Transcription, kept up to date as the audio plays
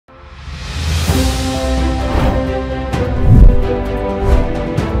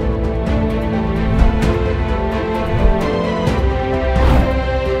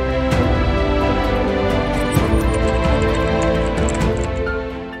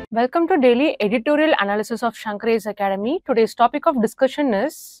Welcome to daily editorial analysis of Shankar IAS Academy. Today's topic of discussion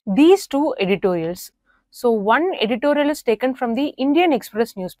is these two editorials. So one editorial is taken from the Indian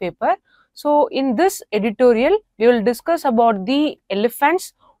Express newspaper. So in this editorial, we will discuss about the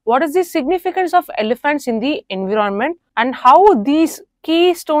elephants, what is the significance of elephants in the environment and how these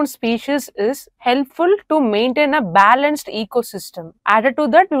keystone species is helpful to maintain a balanced ecosystem. Added to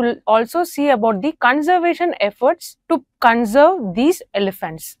that, we will also see about the conservation efforts to conserve these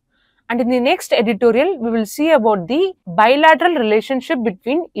elephants. And in the next editorial, we will see about the bilateral relationship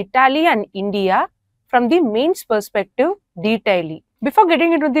between Italy and India from the mains perspective detailedly. Before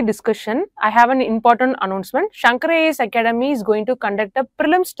getting into the discussion, I have an important announcement. Shankar IAS Academy is going to conduct a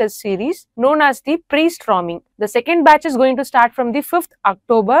prelims test series known as the pre-storming. The second batch is going to start from the 5th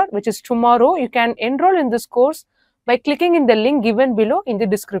October, which is tomorrow. You can enroll in this course by clicking in the link given below in the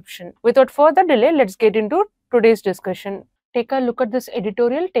description. Without further delay, let's get into today's discussion. Take a look at this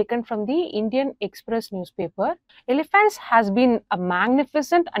editorial taken from the Indian Express newspaper. Elephants has been a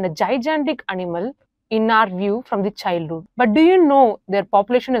magnificent and a gigantic animal in our view from the childhood. But do you know their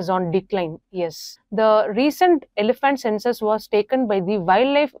population is on decline? Yes. The recent elephant census was taken by the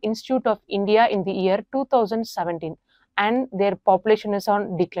Wildlife Institute of India in the year 2017. And their population is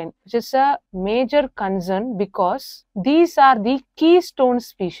on decline, which is a major concern because these are the keystone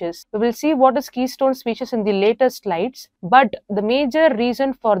species. We will see what is keystone species in the later slides, but the major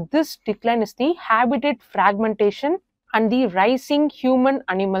reason for this decline is the habitat fragmentation and the rising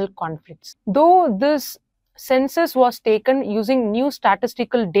human-animal conflicts. Though this census was taken using new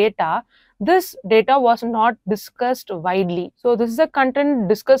statistical data, this data was not discussed widely. So this is the content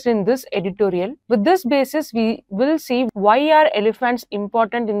discussed in this editorial. With this basis, we will see why are elephants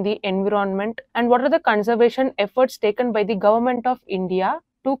important in the environment and what are the conservation efforts taken by the government of India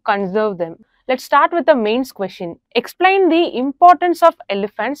to conserve them. Let's start with the mains question. Explain the importance of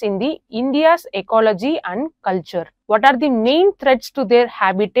elephants in the India's ecology and culture. What are the main threats to their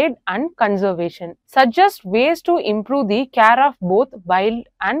habitat and conservation? Suggest ways to improve the care of both wild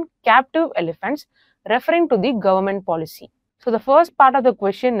and captive elephants, referring to the government policy. So the first part of the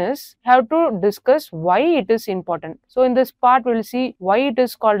question is how to discuss why it is important. So in this part, we will see why it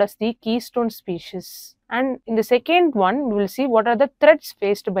is called as the keystone species. And in the second one, we will see what are the threats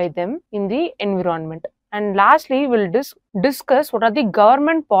faced by them in the environment. And lastly, we will discuss what are the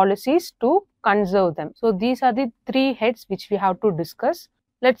government policies to conserve them. So these are the three heads which we have to discuss.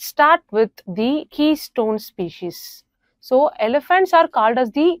 Let's start with the keystone species. So elephants are called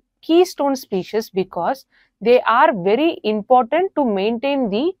as the keystone species because they are very important to maintain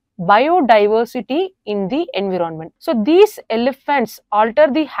the biodiversity in the environment. So these elephants alter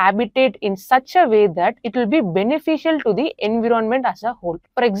the habitat in such a way that it will be beneficial to the environment as a whole.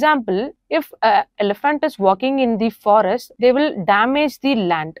 For example, if an elephant is walking in the forest, they will damage the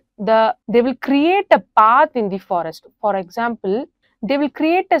land. They will create a path in the forest. For example, they will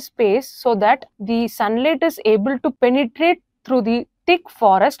create a space so that the sunlight is able to penetrate through the thick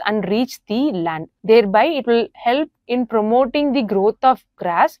forest and reach the land. Thereby, it will help in promoting the growth of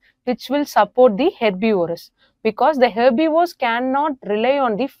grass, which will support the herbivores, because the herbivores cannot rely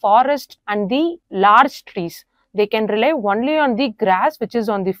on the forest and the large trees. They can rely only on the grass which is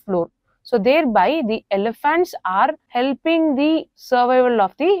on the floor. So thereby, the elephants are helping the survival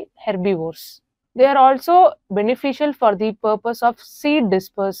of the herbivores. They are also beneficial for the purpose of seed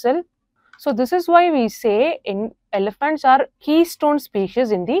dispersal. So this is why we say elephants are keystone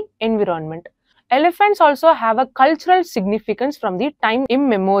species in the environment. Elephants also have a cultural significance from the time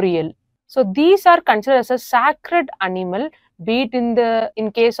immemorial. So these are considered as a sacred animal, be it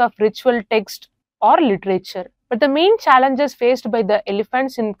in case of ritual text or literature. But the main challenges faced by the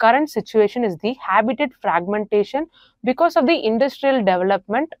elephants in current situation is the habitat fragmentation because of the industrial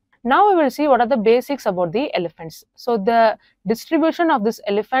development. Now we will see what are the basics about the elephants. So the distribution of these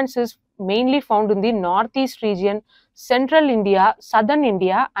elephants is mainly found in the northeast region, central India, southern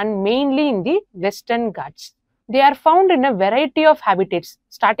India, and mainly in the western Ghats. They are found in a variety of habitats,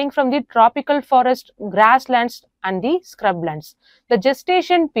 starting from the tropical forest, grasslands, and the scrublands. The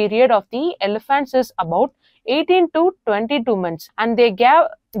gestation period of the elephants is about 18 to 22 months, and they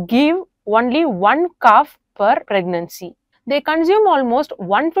give only one calf per pregnancy. They consume almost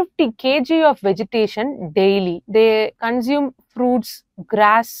 150 kg of vegetation daily. They consume fruits,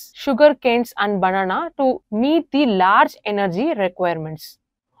 grass, sugar canes and banana to meet the large energy requirements.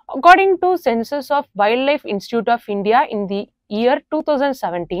 According to census of Wildlife Institute of India in the year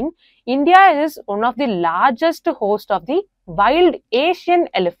 2017, India is one of the largest host of the wild Asian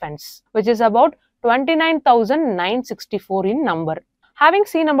elephants, which is about 29,964 in number. Having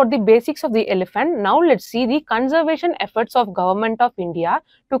seen about the basics of the elephant, now let's see the conservation efforts of Government of India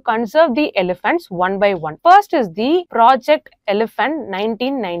to conserve the elephants one by one. First is the Project Elephant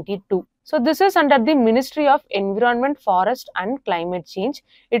 1992. So this is under the Ministry of Environment, Forest and Climate Change.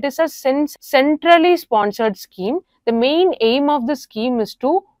 It is a centrally sponsored scheme. The main aim of the scheme is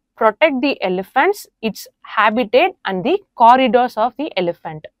to protect the elephants, its habitat and the corridors of the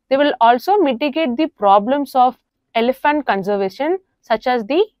elephant. They will also mitigate the problems of elephant conservation such as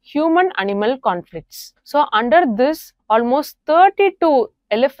the human-animal conflicts. So under this, almost 32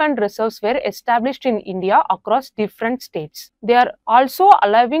 elephant reserves were established in India across different states. They are also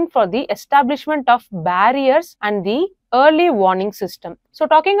allowing for the establishment of barriers and the early warning system. So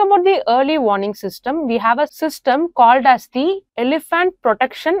talking about the early warning system, we have a system called as the Elephant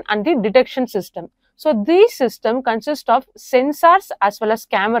Protection and the Detection System. So this system consists of sensors as well as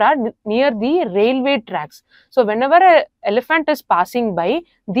camera near the railway tracks. So whenever an elephant is passing by,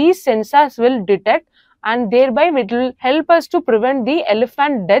 these sensors will detect and thereby it will help us to prevent the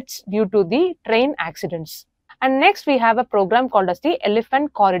elephant deaths due to the train accidents. And next we have a program called as the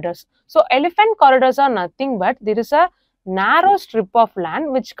Elephant Corridors. So elephant corridors are nothing but there is a narrow strip of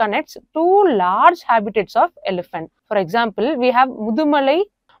land which connects two large habitats of elephant. For example, we have Mudumalai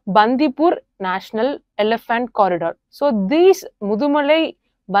Bandipur National Elephant Corridor. So these Mudumalai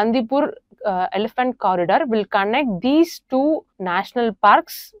Bandipur Elephant Corridor will connect these two national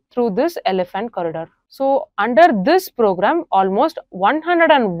parks through this elephant corridor. So under this program, almost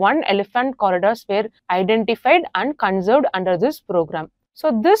 101 elephant corridors were identified and conserved under this program.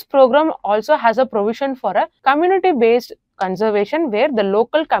 So this program also has a provision for a community-based conservation where the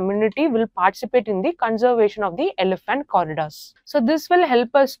local community will participate in the conservation of the elephant corridors. So this will help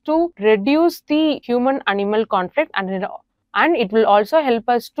us to reduce the human-animal conflict and it will also help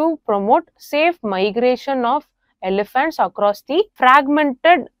us to promote safe migration of elephants across the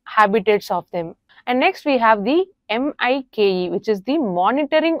fragmented habitats of them. And next we have the MIKE, which is the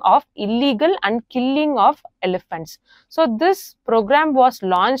monitoring of illegal and killing of elephants. So this program was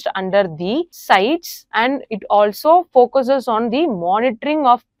launched under the CITES and it also focuses on the monitoring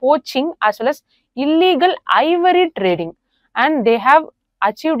of poaching as well as illegal ivory trading. And they have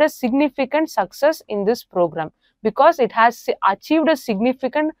achieved a significant success in this program because it has achieved a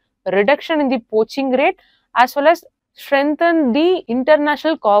significant reduction in the poaching rate as well as strengthened the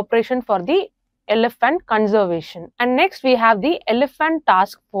international cooperation for the elephant conservation. And next we have the Elephant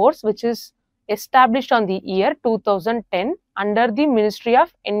Task Force, which is established on the year 2010 under the Ministry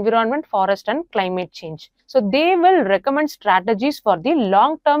of Environment, Forest and Climate Change. So they will recommend strategies for the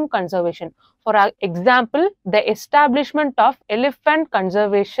long-term conservation. For example, the establishment of Elephant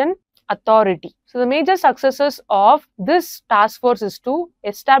Conservation Authority. So the major successes of this task force is to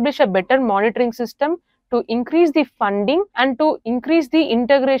establish a better monitoring system, to increase the funding and to increase the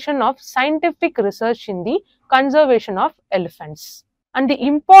integration of scientific research in the conservation of elephants. And the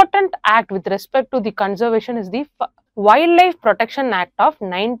important act with respect to the conservation is the Wildlife Protection Act of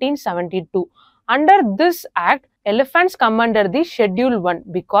 1972. Under this act, elephants come under the Schedule 1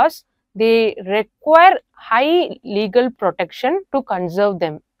 because they require high legal protection to conserve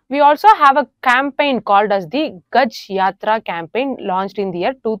them. We also have a campaign called as the Gaj Yatra Campaign launched in the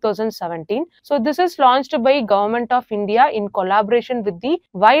year 2017. So this is launched by Government of India in collaboration with the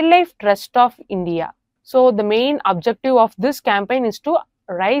Wildlife Trust of India. So the main objective of this campaign is to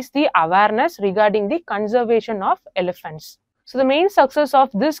raise the awareness regarding the conservation of elephants. So the main success of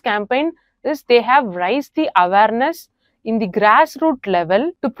this campaign is they have raised the awareness in the grassroots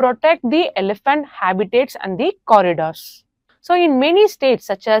level to protect the elephant habitats and the corridors. So in many states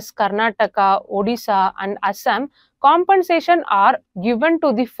such as Karnataka, Odisha and Assam, compensation are given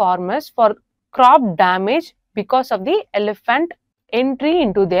to the farmers for crop damage because of the elephant entry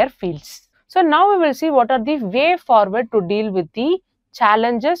into their fields. So now we will see what are the way forward to deal with the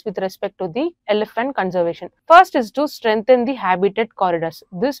challenges with respect to the elephant conservation. First is to strengthen the habitat corridors.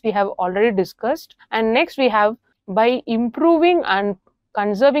 This we have already discussed. And next we have by improving and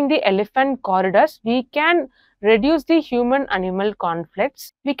conserving the elephant corridors, we can reduce the human-animal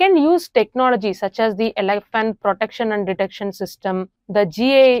conflicts. We can use technology such as the Elephant Protection and Detection System, the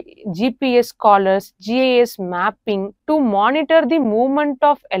GPS collars, GIS mapping to monitor the movement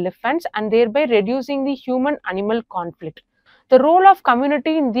of elephants and thereby reducing the human-animal conflict. The role of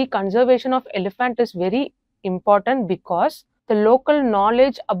community in the conservation of elephant is very important because the local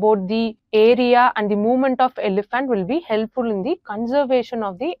knowledge about the area and the movement of elephant will be helpful in the conservation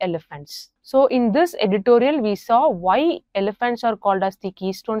of the elephants. So in this editorial, we saw why elephants are called as the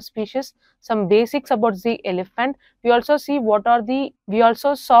keystone species, some basics about the elephant. We also saw what are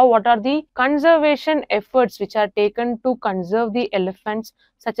the conservation efforts which are taken to conserve the elephants,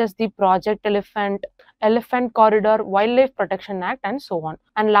 such as the Project Elephant, Elephant Corridor, Wildlife Protection Act, and so on.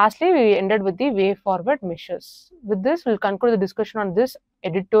 And lastly, we ended with the way forward measures. With this, we'll conclude the discussion on this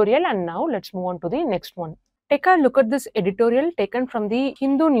editorial, and now let's move on to the next one. Take a look at this editorial taken from the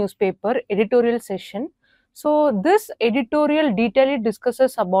Hindu newspaper editorial session. So this editorial detailedly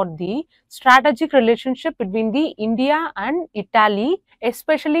discusses about the strategic relationship between the India and Italy,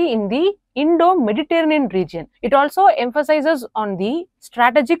 especially in the Indo-Mediterranean region. It also emphasizes on the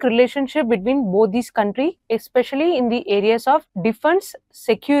strategic relationship between both these countries, especially in the areas of defense,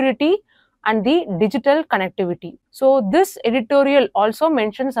 security, and the digital connectivity. So this editorial also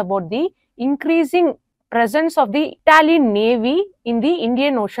mentions about the increasing presence of the Italian Navy in the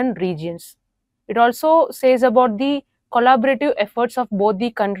Indian Ocean regions. It also says about the collaborative efforts of both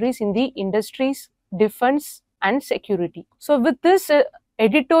the countries in the industries, defense, and security. So with this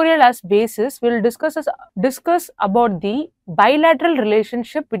editorial as basis, we will discuss about the bilateral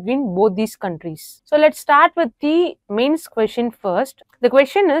relationship between both these countries. So let's start with the mains question first. The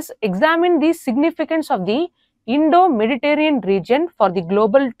question is, examine the significance of the Indo-Mediterranean region for the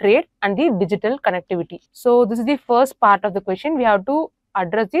global trade and the digital connectivity. So this is the first part of the question. We have to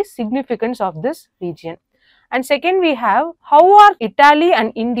address the significance of this region. And second, we have how are Italy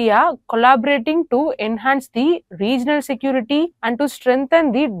and India collaborating to enhance the regional security and to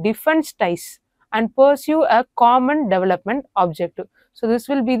strengthen the defense ties and pursue a common development objective. So this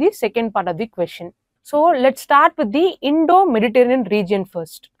will be the second part of the question. So let's start with the Indo-Mediterranean region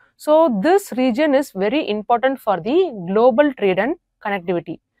first. So this region is very important for the global trade and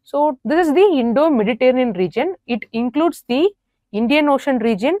connectivity. So this is the Indo-Mediterranean region. It includes the Indian Ocean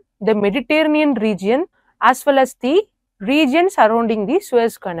region, the Mediterranean region, as well as the region surrounding the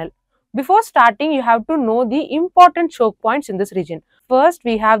Suez Canal. Before starting, you have to know the important choke points in this region. First,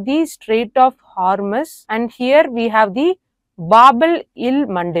 we have the Strait of Hormuz, and here we have the Bab el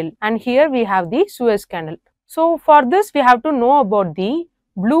Mandeb, and here we have the Suez Canal. So for this, we have to know about the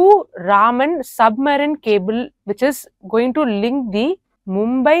Blue Raman submarine cable, which is going to link the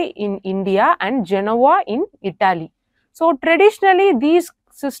Mumbai in India and Genoa in Italy. So traditionally, these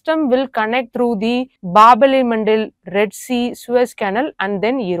system will connect through the Bab el Mandeb, Red Sea, Suez Canal, and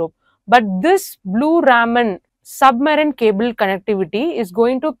then Europe. But this Blue Raman submarine cable connectivity is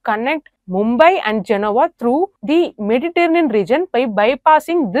going to connect Mumbai and Genoa through the Mediterranean region by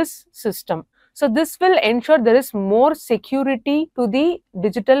bypassing this system. So this will ensure there is more security to the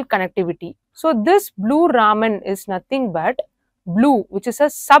digital connectivity. So this Blue Raman is nothing but Blue, which is a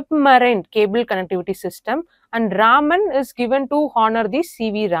submarine cable connectivity system, and Raman is given to honor the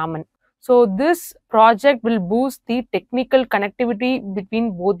C.V. Raman. So this project will boost the technical connectivity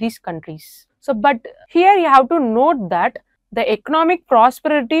between both these countries. So but here you have to note that the economic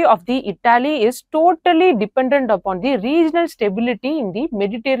prosperity of the Italy is totally dependent upon the regional stability in the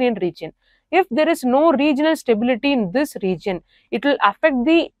Mediterranean region. If there is no regional stability in this region, it will affect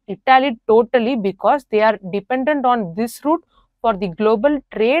the Italy totally because they are dependent on this route for the global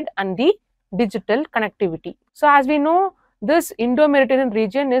trade and the digital connectivity. So as we know, this Indo-Mediterranean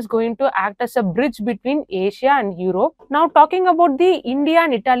region is going to act as a bridge between Asia and Europe. Now talking about the India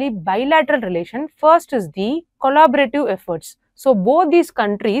and Italy bilateral relation, first is the collaborative efforts. So both these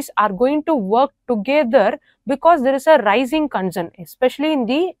countries are going to work together because there is a rising concern, especially in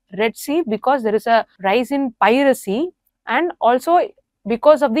the Red Sea, because there is a rise in piracy, and also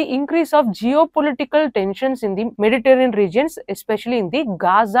because of the increase of geopolitical tensions in the Mediterranean regions, especially in the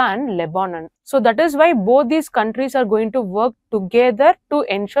Gaza and Lebanon. So that is why both these countries are going to work together to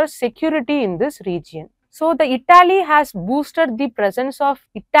ensure security in this region. So the Italy has boosted the presence of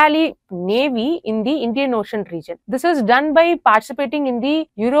Italy Navy in the Indian Ocean region. This is done by participating in the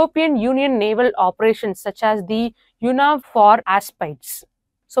European Union naval operations such as the UNAVFOR Aspides.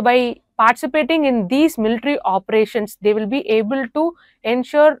 So by participating in these military operations, they will be able to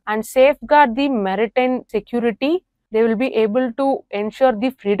ensure and safeguard the maritime security. They will be able to ensure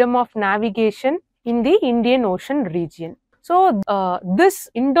the freedom of navigation in the Indian Ocean region. So this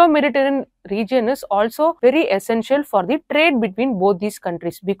Indo-Mediterranean region is also very essential for the trade between both these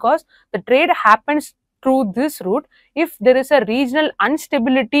countries, because the trade happens through this route. If there is a regional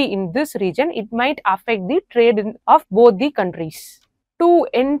instability in this region, it might affect the trade of both the countries. To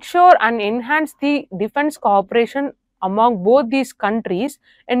ensure and enhance the defense cooperation among both these countries,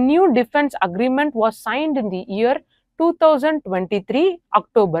 a new defense agreement was signed in the year 2023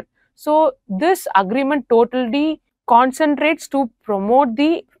 October. So this agreement totally concentrates to promote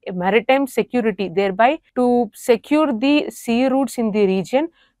the maritime security, thereby to secure the sea routes in the region.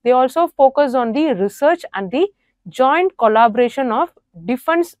 They also focus on the research and the joint collaboration of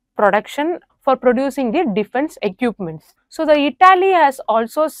defense production for producing the defense equipments. So the Italy has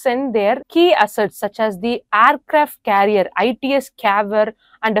also sent their key assets such as the aircraft carrier ITS Caver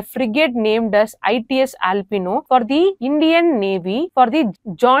and a frigate named as ITS Alpino for the Indian Navy for the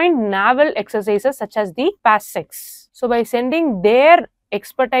joint naval exercises such as the PASSEX. So by sending their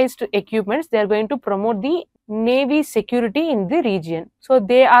expertized equipments, they are going to promote the Navy security in the region. So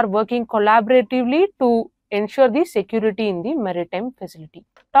they are working collaboratively to ensure the security in the maritime facility.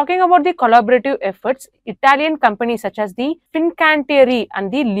 Talking about the collaborative efforts, Italian companies such as the Fincantieri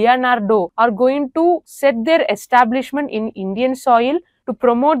and the Leonardo are going to set their establishment in Indian soil to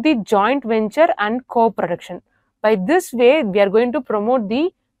promote the joint venture and co-production. By this way, we are going to promote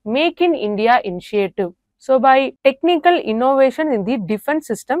the Make in India initiative. So by technical innovation in the defense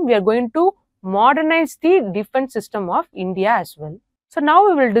system, we are going to modernize the defense system of India as well. So now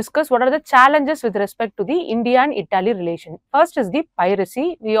we will discuss what are the challenges with respect to the India and Italy relation. First is the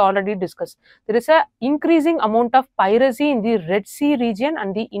piracy. We already discussed. There is an increasing amount of piracy in the Red Sea region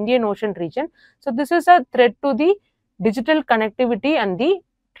and the Indian Ocean region. So this is a threat to the digital connectivity and the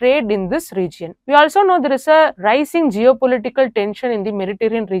trade in this region. We also know there is a rising geopolitical tension in the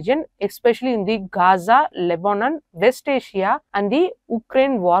Mediterranean region, especially in the Gaza, Lebanon, West Asia and the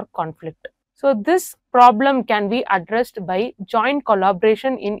Ukraine war conflict. So this problem can be addressed by joint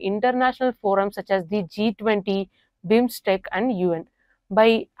collaboration in international forums such as the G20, BIMSTEC and UN.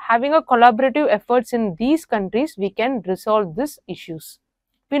 By having a collaborative efforts in these countries, we can resolve these issues.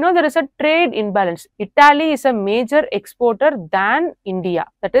 We know there is a trade imbalance. Italy is a major exporter than India.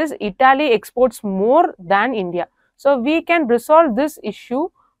 That is, Italy exports more than India. So we can resolve this issue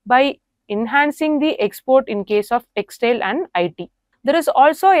by enhancing the export in case of textile and IT. There is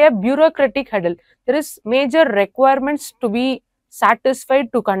also a bureaucratic hurdle. There is major requirements to be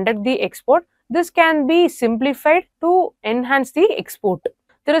satisfied to conduct the export. This can be simplified to enhance the export.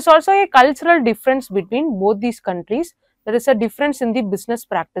 There is also a cultural difference between both these countries. There is a difference in the business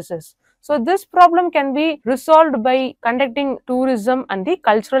practices. So this problem can be resolved by conducting tourism and the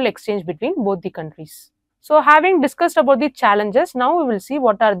cultural exchange between both the countries. So having discussed about the challenges, now we will see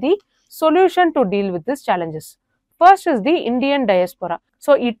what are the solutions to deal with these challenges. First is the Indian diaspora.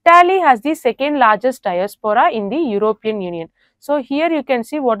 So Italy has the second largest diaspora in the European Union. So here you can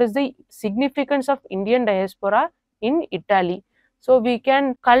see what is the significance of Indian diaspora in Italy. So we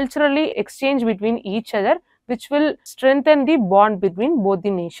can culturally exchange between each other, which will strengthen the bond between both the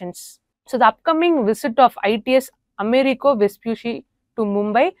nations. So the upcoming visit of ITS Americo Vespucci to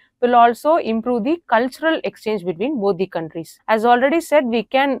Mumbai will also improve the cultural exchange between both the countries. As already said, we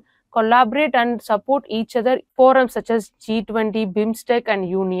can collaborate and support each other forums such as G20, BIMSTEC and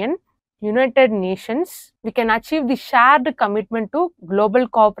United Nations. We can achieve the shared commitment to global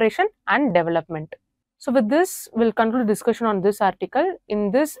cooperation and development. So with this, we'll conclude discussion on this article.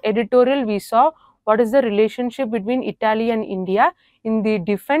 In this editorial, we saw what is the relationship between Italy and India in the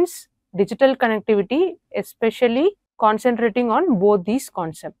defense, digital connectivity, especially concentrating on both these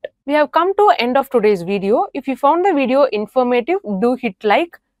concepts. We have come to end of today's video. If you found the video informative, do hit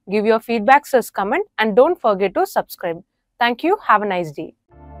like, give your feedbacks as comment and don't forget to subscribe. Thank you. Have a nice day.